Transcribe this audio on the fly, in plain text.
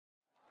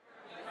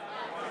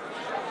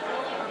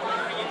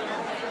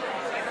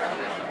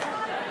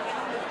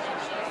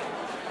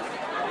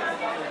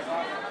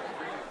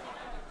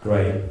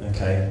Great,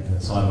 okay, I'm going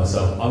to time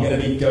myself. I'm going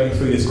to be going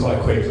through this quite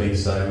quickly,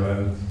 so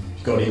if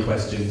you've got any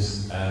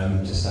questions,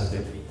 just have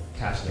to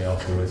catch me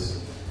afterwards.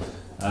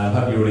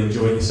 Hope you all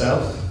enjoyed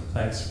yourself.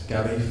 Thanks,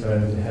 Gabby,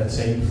 and her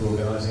team for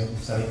organising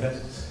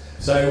Semiofest.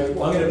 So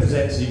what I'm going to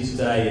present to you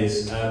today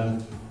is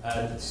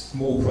a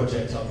small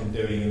project I've been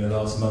doing in the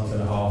last month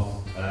and a half,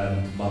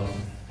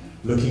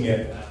 looking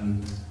at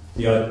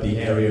the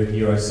area of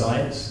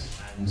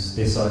neuroscience and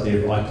this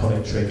idea of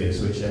iconic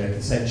triggers, which are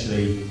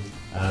essentially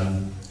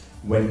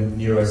when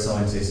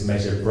neuroscientists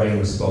measure brain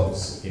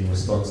response in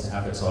response to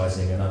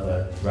advertising and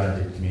other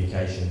branded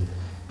communication,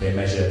 they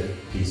measure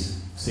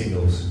these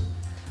signals.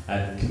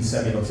 And can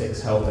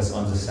semiotics help us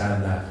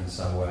understand that in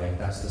some way?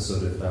 That's the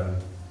sort of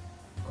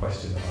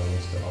question that I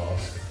wanted to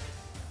ask.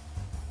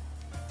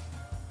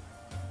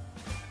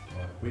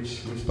 Right.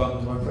 Which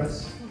button do I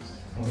press?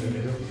 On the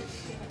middle?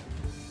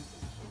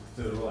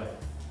 To the right?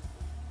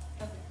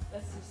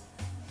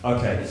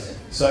 Okay,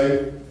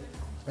 so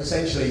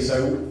essentially,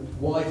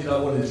 why did I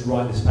want to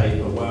write this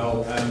paper?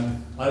 Well,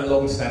 I had a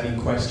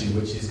long-standing question,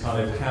 which is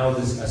kind of how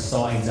does a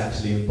sign's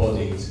actually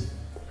embodied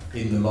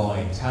in the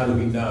mind? How do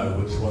we know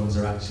which ones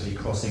are actually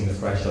crossing the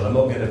threshold? I'm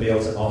not going to be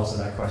able to answer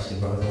that question,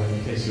 by the way,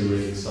 in case you're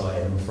really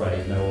excited. I'm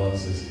afraid no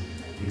answers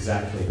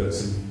exactly, but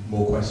some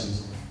more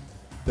questions.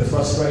 The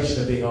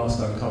frustration of being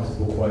asked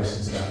uncomfortable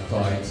questions about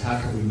clients.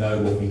 How can we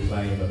know what we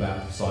claim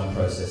about sign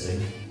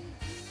processing?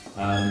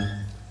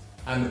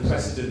 And the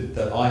precedent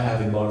that I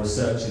have in my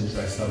research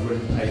interest. I've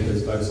written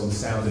papers both on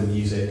sound and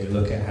music and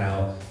look at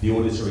how the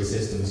auditory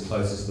system is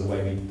closest to the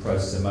way we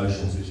process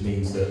emotions, which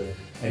means that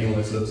anyone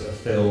that's looked at a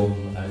film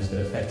and has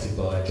been affected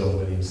by a John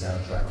Williams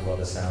soundtrack or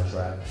other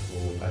soundtrack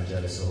or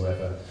Vangelis or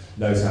whoever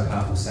knows how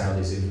powerful sound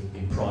is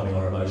in priming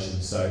our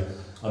emotions. So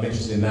I'm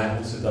interested in that.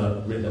 I've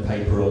also written a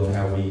paper on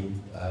how we,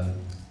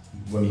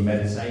 when we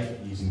meditate,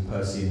 using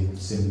Persian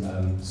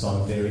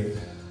sign theory.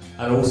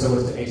 And I also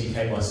wanted to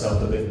educate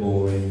myself a bit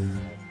more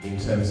in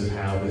terms of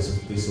how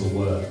this all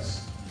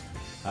works.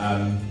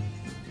 And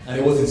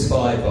it was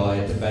inspired by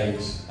a debate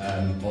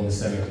on the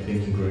semiotic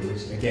thinking group,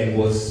 which again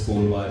was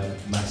spawned by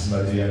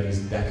Massimo Dioni's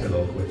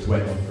Decalogue, which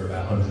went on for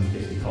about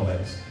 150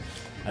 comments,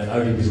 and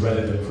only was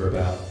relevant for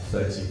about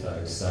 30 of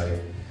those.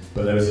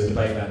 But there was a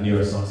debate about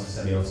neuroscience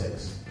and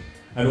semiotics.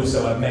 And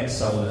also I met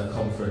someone at a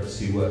conference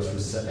who works for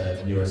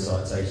a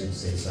neuroscience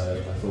agency,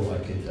 so I thought I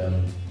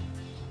could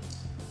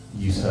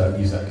use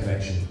that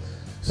connection.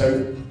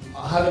 So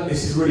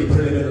this is really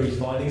preliminary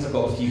findings. I've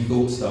got a few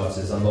thought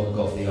starters. I've not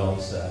got the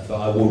answer, but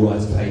I will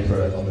write a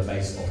paper on the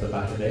base off the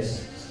back of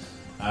this.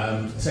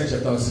 Essentially,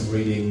 I've done some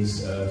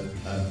readings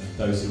of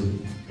those who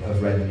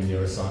have read in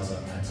neuroscience.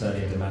 Like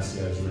Antonio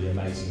Damasio is really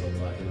amazing on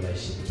the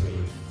relationship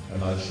between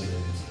emotion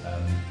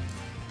and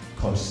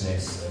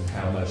consciousness and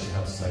how emotion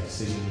helps us make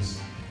decisions.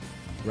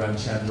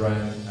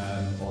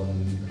 Ramchandran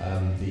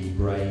on the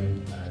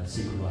brain and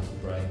secret life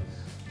of the brain.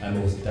 And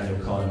also Daniel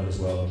Kahneman as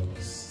well on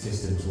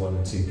systems 1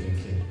 and 2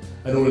 thinking.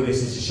 And all of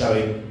this is just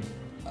showing,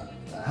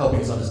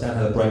 helping us understand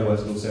how the brain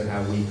works, but also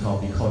how we can't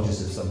be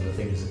conscious of some of the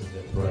things that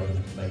the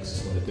brain makes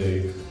us want to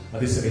do. I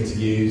did some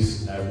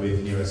interviews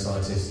with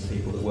neuroscientists and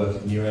people that work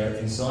at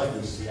NeuroInsight,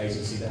 which is the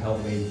agency that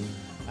helped me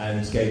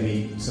and gave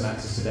me some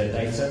access to their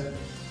data.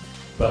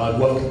 But I'd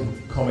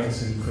welcome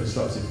comments and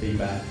constructive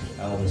feedback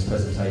on this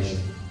presentation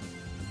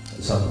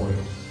at some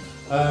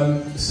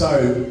point.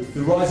 So,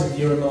 the rise of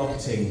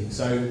neuromarketing.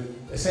 So,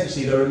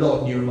 essentially, there are a lot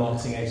of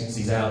neuromarketing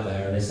agencies out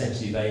there, and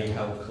essentially they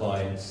help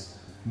clients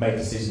make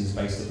decisions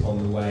based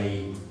upon the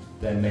way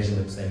their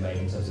measurements they make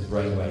in terms of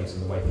brainwaves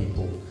and the way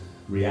people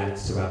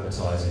react to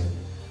advertising.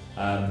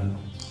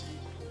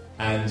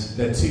 And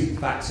there are two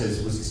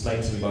factors, was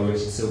explained to me by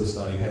Richard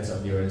Silverstein, who heads up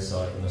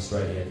NeuroInsight in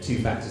Australia. Two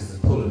factors, the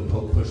pull and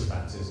push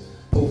factors.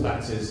 Pull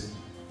factors,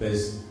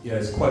 there's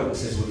a quote that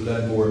says we'll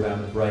learn more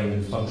about the brain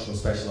and functional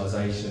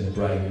specialisation in the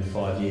brain in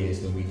 5 years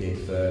than we did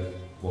for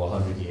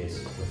 100 years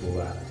before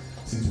that.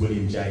 Since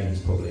William James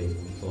probably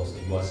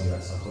writing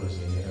about psychology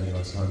in the early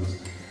 1900s,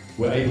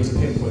 we're able to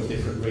pinpoint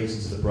different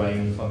regions of the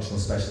brain, functional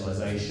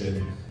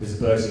specialisation. There's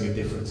a burgeoning of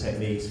different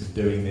techniques for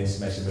doing this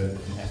measurement,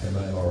 from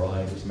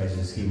fMRI, which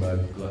measures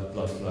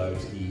blood flow,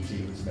 to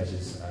EEG, which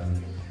measures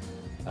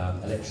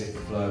electric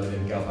flow, and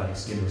then galvanic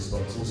skin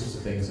response, all sorts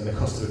of things, and the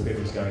cost of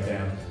equipment is going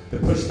down. The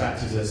push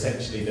factors are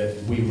essentially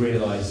that we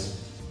realise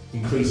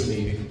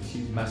increasingly the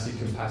massive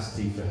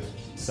capacity for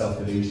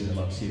self-delusion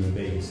amongst human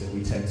beings, that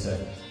we tend to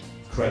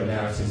create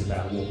narratives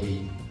about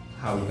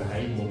how we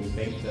behave and what we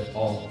think that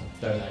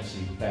don't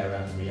actually bear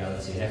out in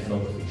reality. And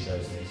ethnography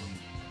shows this,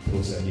 but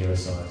also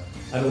neuroscience.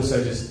 And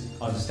also just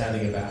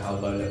understanding about how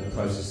low-level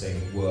processing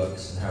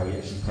works and how we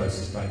actually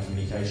process brain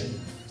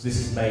communication. So this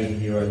has made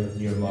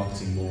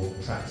neuromarketing more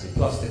attractive,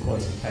 plus the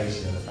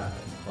quantification and the fact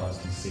that clients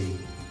can see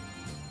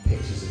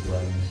pictures of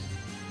brains.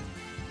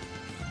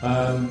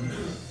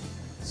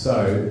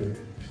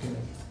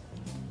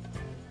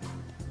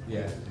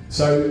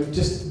 So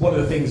just one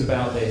of the things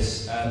about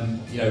this,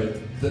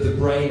 that the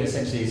brain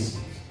essentially is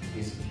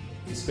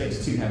split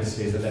into two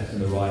hemispheres, the left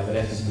and the right. The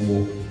left is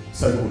more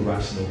so-called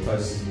rational,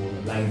 processes more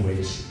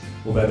language,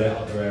 although there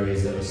are other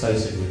areas that are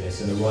associated with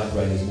this, and the right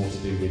brain is more to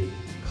do with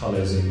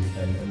colours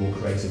and more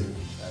creative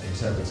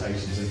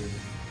interpretations. And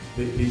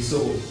the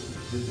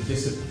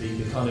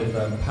kind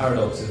of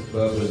paradox of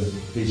verbal and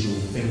visual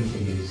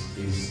thinking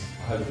is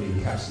hopefully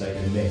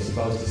encapsulated in this. If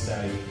I was to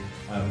say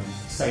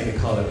the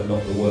colour but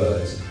not the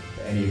word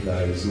for any of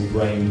those, your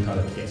brain kind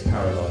of gets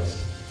paralysed.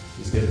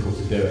 It's difficult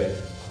to do it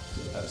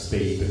at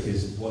speed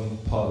because one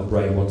part of the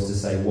brain wants to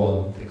say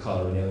the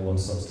colour, and the other one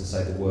wants to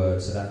say the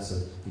word. So that's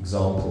an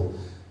example.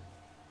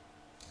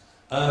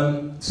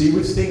 So you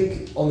would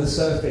think on the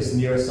surface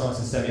neuroscience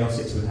and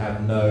semiotics would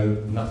have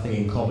nothing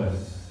in common.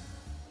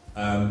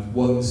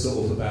 One's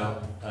sort of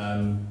about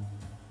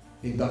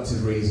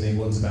inductive reasoning,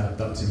 one's about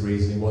abductive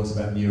reasoning, one's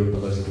about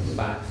neurobiological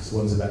facts,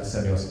 one's about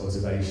semiotic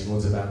observation,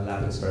 one's about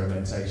lab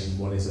experimentation,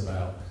 one is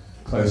about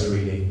close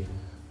reading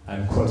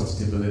and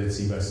quantitative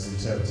validity versus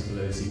interpretive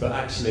validity. But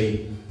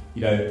actually,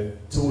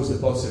 towards the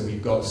bottom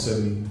we've got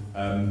some,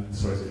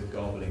 sorry, it's a bit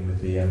garbling with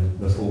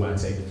the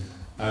formatting.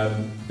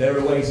 There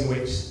are ways in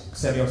which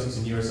semiotics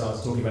and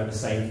neuroscience are talking about the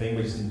same thing,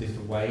 but just in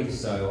different ways.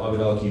 So I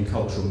would argue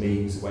cultural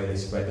memes, the way they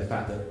spread the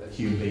fact that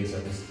human beings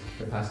have this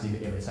capacity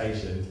for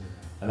imitation,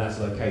 and that's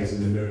located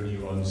in the mirror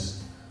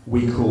neurons.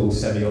 We call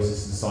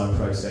semiotics and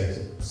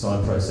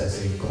sign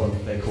processing,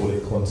 they call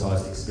it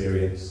quantized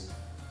experience.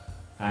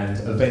 And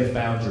event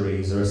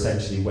boundaries are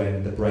essentially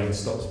when the brain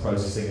stops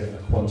processing a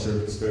quanta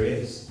of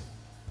experience,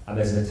 and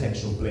there's an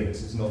attentional blink,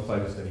 so it's not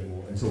focused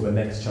anymore until the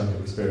next chunk of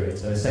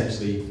experience. And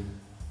essentially,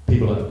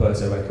 people like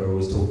Berto Ecker are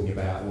always talking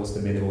about what's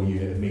the minimal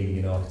unit of meaning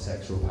in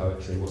architectural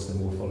poetry, what's the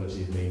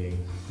morphology of meaning,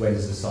 when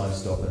does the sign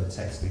stop and the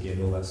text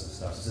begin, all that sort of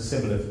stuff. So it's a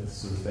similar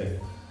sort of thing.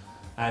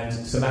 And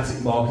somatic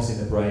markers in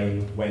the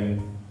brain,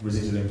 when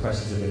residual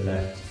impressions have been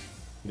left,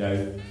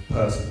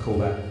 Peirce would call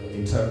that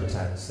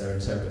interpretants. They're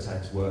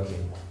interpretants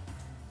working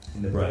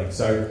in the brain.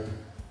 So,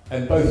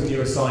 and both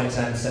neuroscience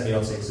and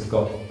semiotics have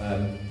got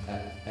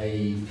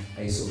a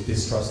sort of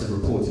distrust of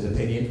reported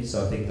opinion,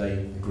 so I think they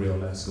agree on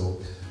that score.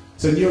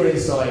 So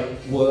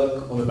neuroinsight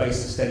work on the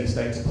basis of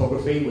steady-state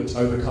topography, which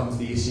overcomes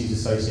the issues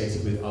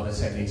associated with other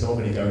techniques. I'm not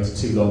going to go into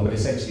too long, but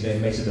essentially they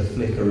measure the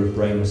flicker of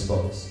brain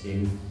response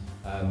in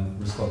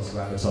response to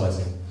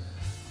advertising.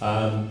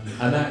 And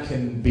that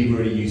can be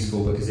really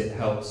useful because it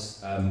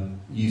helps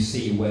you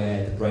see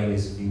where the brain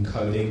is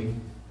encoding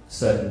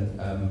certain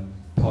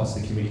parts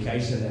of the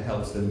communication, and it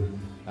helps them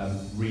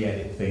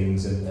re-edit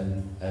things,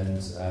 and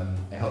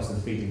it helps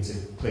them feed into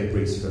clear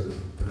briefs for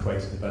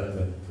creative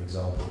development, for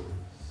example.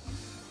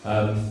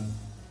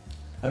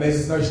 And there's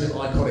this notion of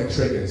iconic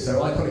triggers.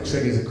 So iconic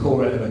triggers are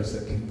core elements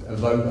that can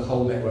evoke the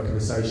whole network of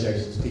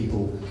associations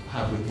people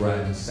have with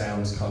brands,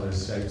 sounds,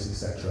 colours, shapes,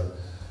 etc.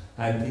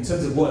 And in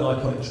terms of what an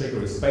iconic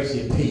trigger is, it's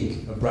basically a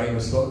peak of brain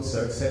response,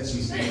 so it's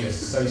sensory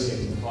stimulus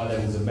associated with high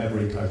levels of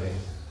memory coding.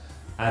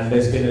 And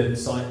there's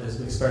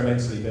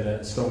experimentally been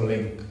a strong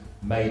link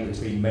made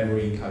between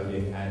memory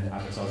encoding and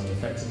advertising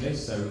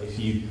effectiveness. So if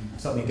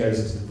something goes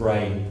into the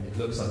brain, it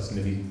looks like it's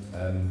going to be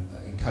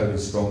encoded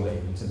strongly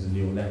in terms of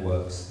neural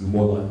networks. You're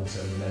more likely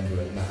to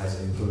remember it, and that has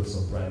an influence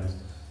on brand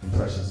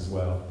impressions as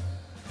well.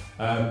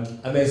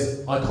 And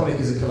there's iconic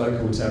as a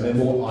colloquial term. They're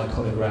more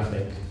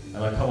iconographic, and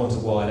I come on to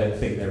why I don't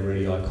think they're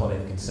really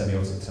iconic in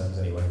semiotic terms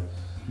anyway.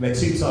 And there are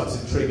two types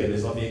of trigger.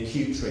 There's like the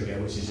acute trigger,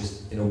 which is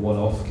just in a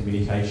one-off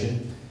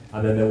communication,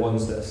 and then there are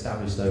ones that are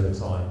established over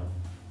time,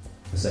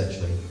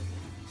 essentially.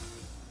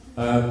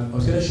 I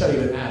was going to show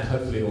you an ad,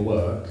 hopefully it will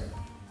work.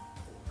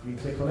 Can you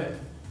click on it?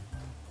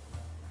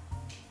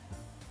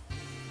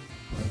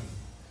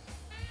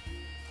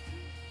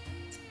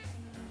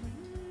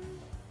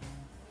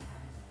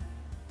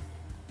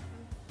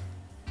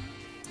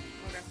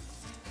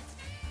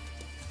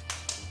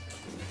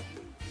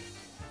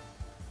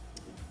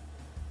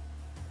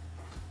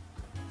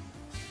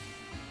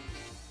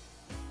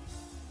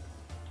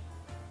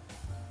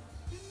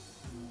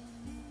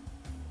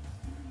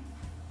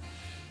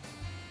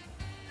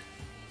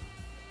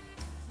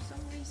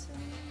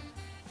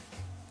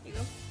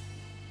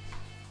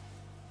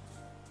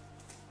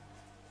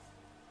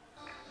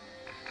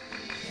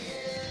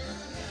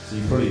 So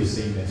you've probably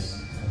seen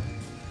this.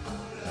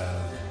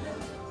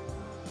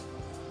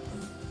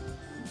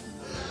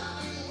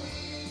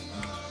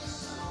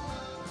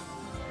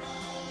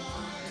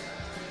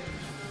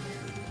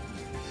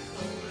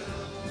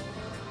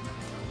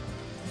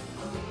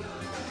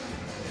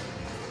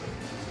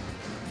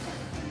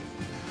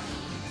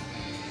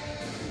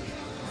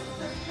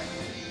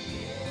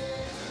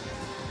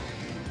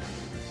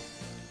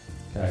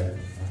 Okay,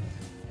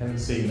 haven't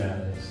seen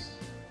that.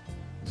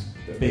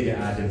 It's a bigger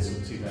ad in sort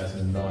of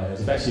 2009. There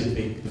was actually a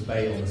big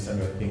debate on the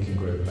semiotic thinking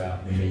group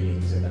about the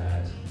meanings in the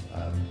ad,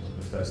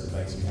 the first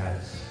debates we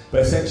had.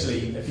 But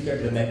essentially, if you go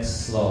to the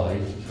next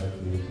slide, which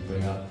hopefully we can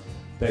bring up,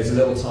 there's a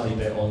little tiny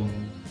bit on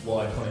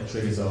what iconic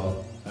triggers are.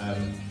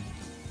 And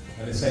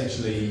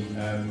essentially,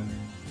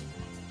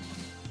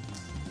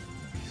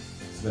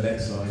 so the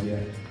next slide, yeah.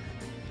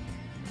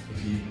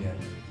 If you, yeah,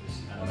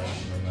 there's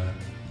animation on that.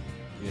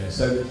 Yeah,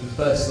 So the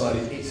first slide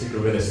is it's a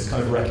gorilla, it's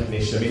kind of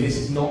recognition. I mean, this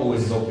is not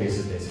always as obvious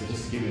as this, but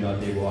just to give you an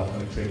idea what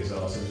iconic triggers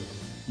are. So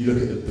you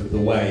look at the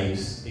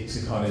waves,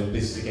 it's a kind of,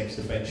 this is against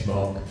the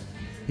benchmark,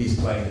 he's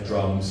playing the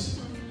drums,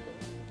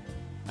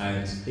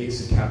 and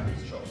it's a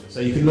capitalist chocolate.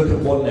 So you can look at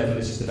one level,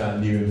 it's just about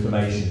new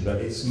information, but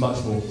it's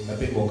much more, a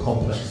bit more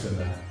complex than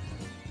that.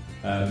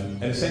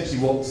 And essentially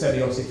what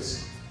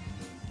semiotics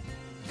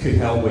could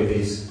help with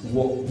is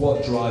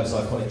what drives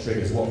iconic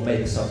triggers, what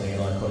makes something an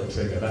iconic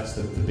trigger. That's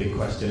the big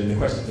question. And the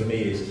question for me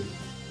is,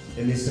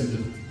 in this terms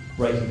of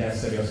breaking down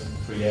semiotics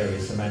into three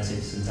areas: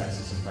 semantics,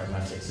 syntactics, and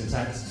pragmatics.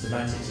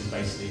 Semantics is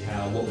basically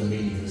what the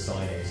meaning of the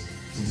sign is.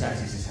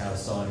 Syntactics is how the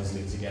sign is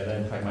linked together,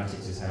 and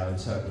pragmatics is how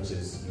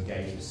interpreters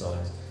engage with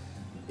signs.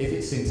 If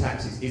it's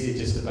syntactics, is it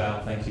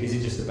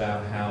just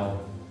about how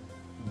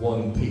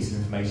one piece of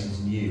information is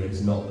new and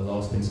it's not the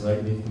last piece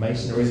of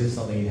information, or is it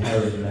something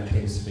inherent in that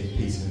piece of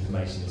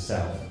information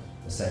itself,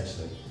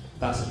 essentially?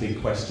 That's a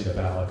big question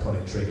about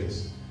iconic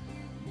triggers,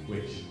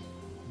 which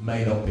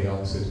may not be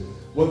answered.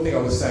 One thing I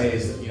would say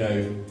is that, you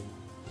know,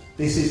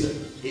 it's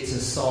a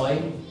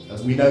sign.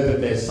 We know that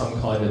there's some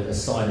kind of a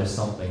sign of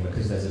something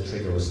because there's a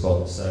trigger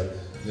response. So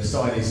the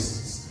sign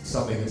is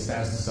something that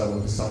stands to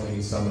someone for something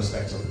in some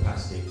respect or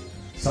capacity.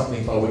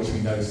 Something by which we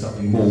know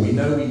something more. We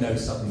know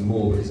something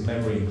more because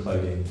memory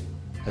encoding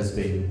has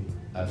been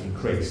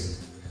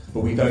increased, but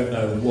we don't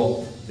know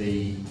what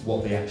the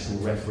actual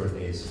referent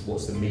is.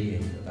 What's the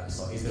meaning of that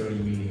sign? Is there any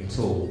meaning at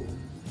all?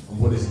 And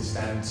what does it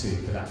stand to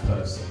for that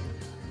person?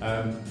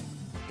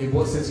 In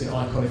what sense can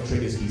iconic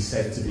triggers be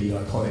said to be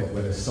iconic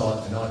when an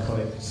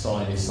iconic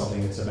sign is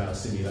something that's about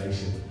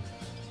simulation?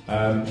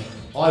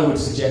 I would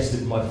suggest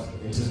that in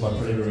terms of my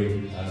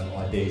preliminary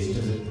ideas, in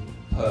terms of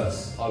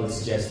Peirce, I would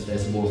suggest that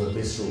there's more of a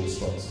visceral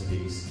response to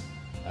these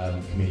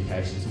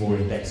communications, more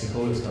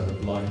indexical. It's kind of a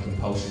blind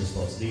compulsion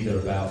response. It's either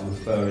about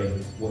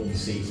referring what you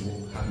see to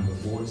what happened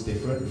before it's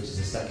different, which is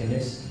a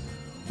secondness,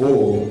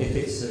 or if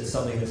it's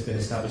something that's been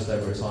established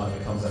over time, it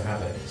becomes a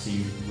habit. So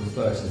you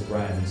refer to the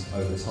brand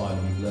over time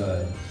and you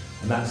learn,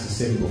 and that's the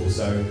symbol.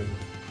 So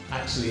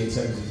actually, in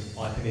terms of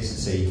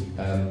iconicity,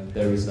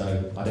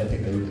 I don't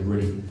think they would be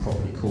really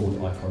properly called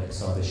iconic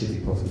signs. They should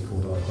be properly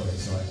called iconic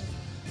signs.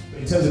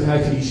 In terms of how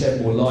can you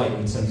shed more light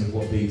in terms of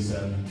what these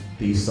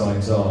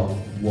signs are,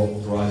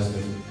 what drives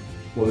them,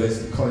 well, there's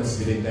the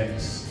connotative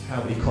index,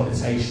 how many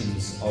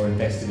connotations are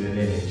invested in an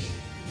image,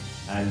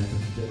 and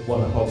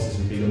one hypothesis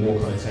would be the more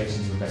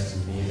connotations are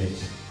invested in the image,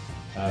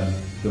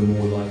 the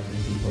more likely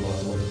people are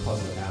to want to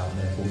puzzle it out, and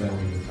therefore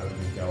memory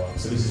would go up.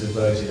 So this is a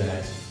Virgin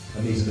ad,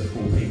 and these are the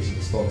 4 P's of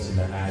response in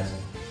that ad.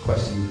 The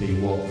question would be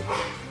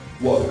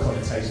what are the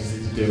connotations?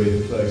 Is it to do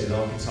with the Virgin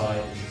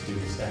archetype? Is it to do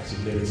with the Statue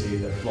of Liberty?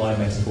 There are fly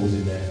metaphors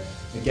in there.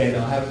 Again,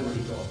 I haven't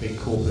really got a big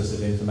corpus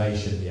of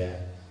information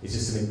yet. It's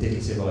just some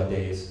indicative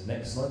ideas.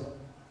 Next slide.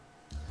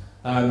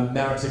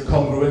 Narrative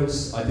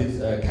congruence. I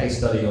did a case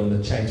study on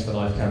the Change for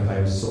Life campaign,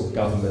 which is a sort of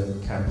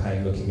government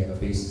campaign looking at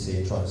obesity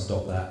and trying to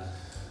stop that.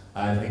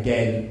 And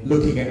again,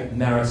 looking at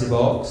narrative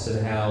arcs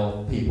and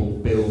how people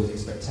build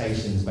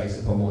expectations based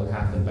upon what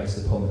happened,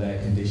 based upon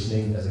their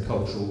conditioning as a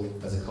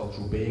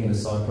cultural being and a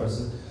sign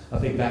person. I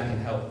think that can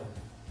help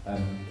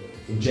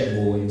inject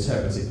more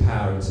interpretive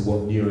power into what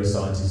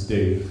neuroscientists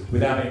do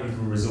without it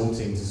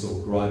resorting to sort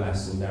of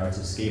grimace or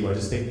narrative schema. I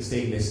just think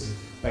seeing this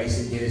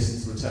basic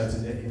innocence, return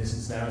to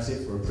innocence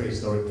narrative for a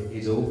prehistoric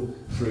idyll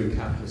through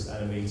capitalist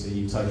enemy to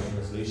utopian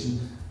resolution,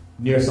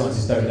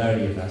 neuroscientists don't know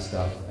any of that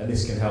stuff, and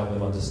this can help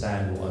them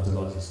understand what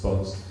underlies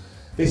response.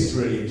 This is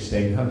really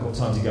interesting. I haven't got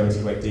time to go into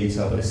great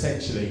detail, but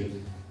essentially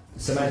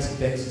semantic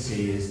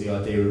density is the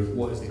idea of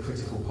what is the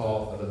critical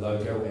part of a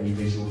logo or any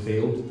visual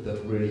field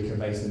that really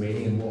conveys the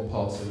meaning and what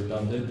parts are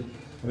redundant.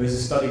 And there's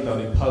a study done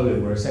in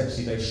Poland where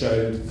essentially they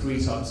showed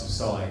 3 types of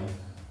sign.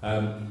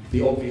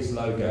 The obvious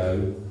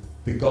logo,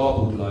 the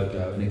garbled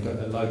logo, and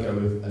a logo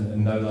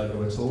and no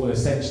logo at all. And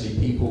essentially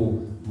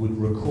people would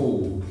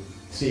recall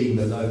seeing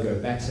the logo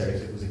better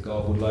if it was a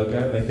garbled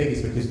logo. And I think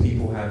it's because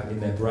people have in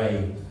their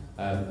brain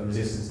a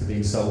resistance to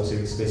being sold to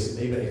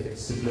explicitly, but if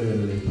it's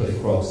subliminally put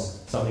across,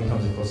 something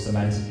comes across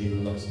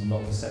semantically but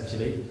not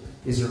perceptually.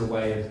 Is there a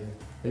way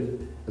of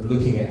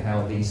looking at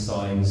how these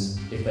signs,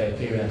 if they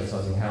appear in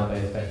advertising, how they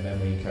affect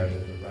memory encoding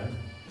of the brand?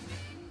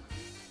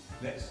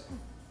 Next.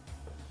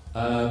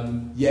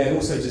 Yeah, and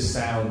also just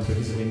sound,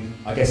 because I mean,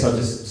 I guess I'll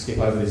just skip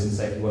over this and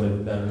say if you want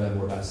to learn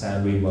more about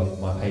sound, read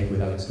my paper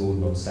with Alex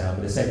Gordon on sound,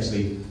 but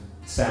essentially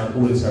sound,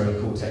 auditory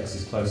cortex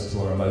is closer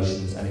to our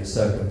emotions, and it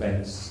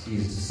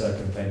easy to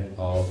circumvent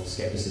our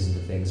skepticism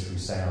of things through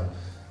sound.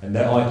 And the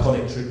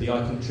iconic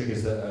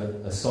triggers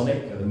that are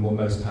sonic are the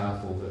most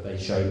powerful that they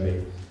showed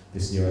me,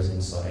 this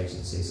neuroinsight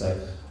agency. So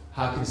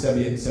how can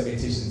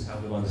semioticians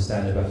help them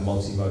understand about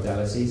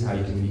multimodalities, how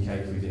you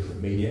communicate through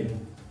different media?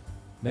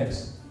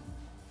 Next.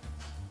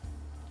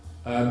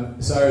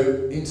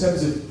 So in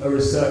terms of a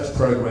research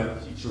program,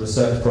 future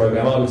research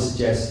program, I would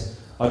suggest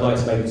I'd like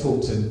to maybe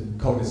talk to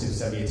cognitive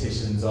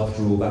semioticians.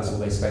 After all, that's what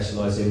they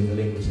specialise in, the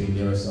link between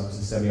neuroscience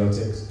and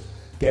semiotics.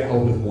 Get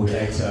hold of more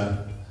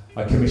data,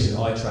 I commissioned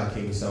eye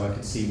tracking so I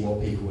could see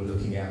what people were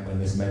looking at when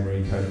this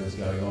memory encoding was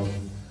going on.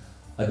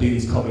 I do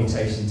these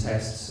commutation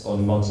tests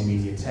on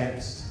multimedia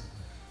text,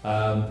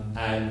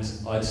 and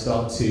I'd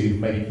start to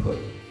maybe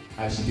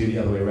actually do the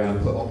other way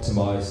around, put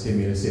optimized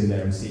stimulus in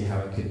there and see how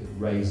it could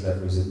raise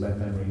levels of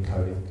memory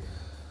encoding.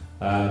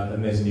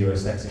 And there's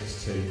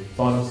neuroaesthetics too.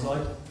 Final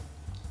slide.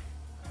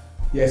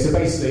 Yeah, so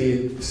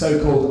basically,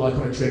 so-called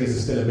iconic triggers are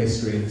still a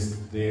mystery, and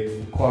the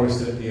inquiry is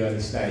still at the early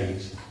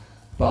stage,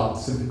 but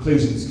some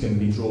conclusions can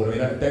be drawn. I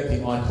mean, I don't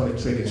think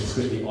iconic triggers are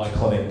strictly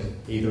iconic,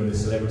 either in the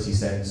celebrity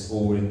sense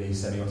or in the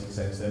semiotic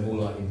sense. They're more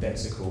like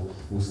indexical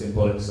or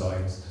symbolic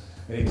signs.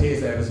 And it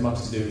appears they have as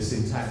much to do with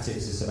syntactics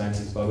as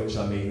semantics, by which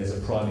I mean there's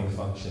a priming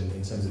function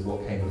in terms of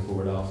what came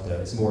before and after.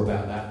 It's more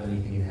about that than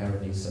anything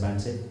inherently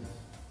semantic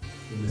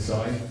in the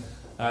sign.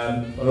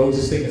 I'll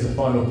just think as a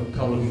final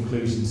couple of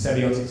conclusions,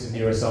 semiotics and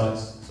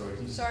neuroscience,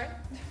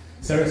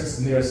 semiotics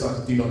and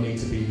neuroscience do not need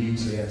to be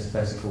mutually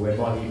antithetical, they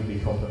might even be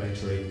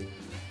complementary.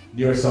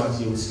 Neuroscience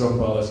yields strong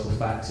biological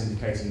facts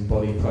indicating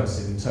embodied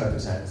processing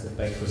interpretants that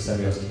beg for a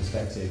semiotic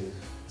perspective.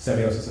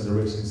 Semiotics has a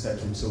rich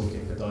conceptual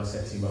toolkit for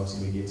dissecting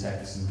multimedia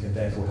text and can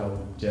therefore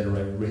help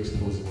generate rich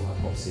plausible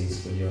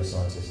hypotheses for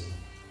neuroscientists.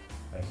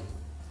 Thank you.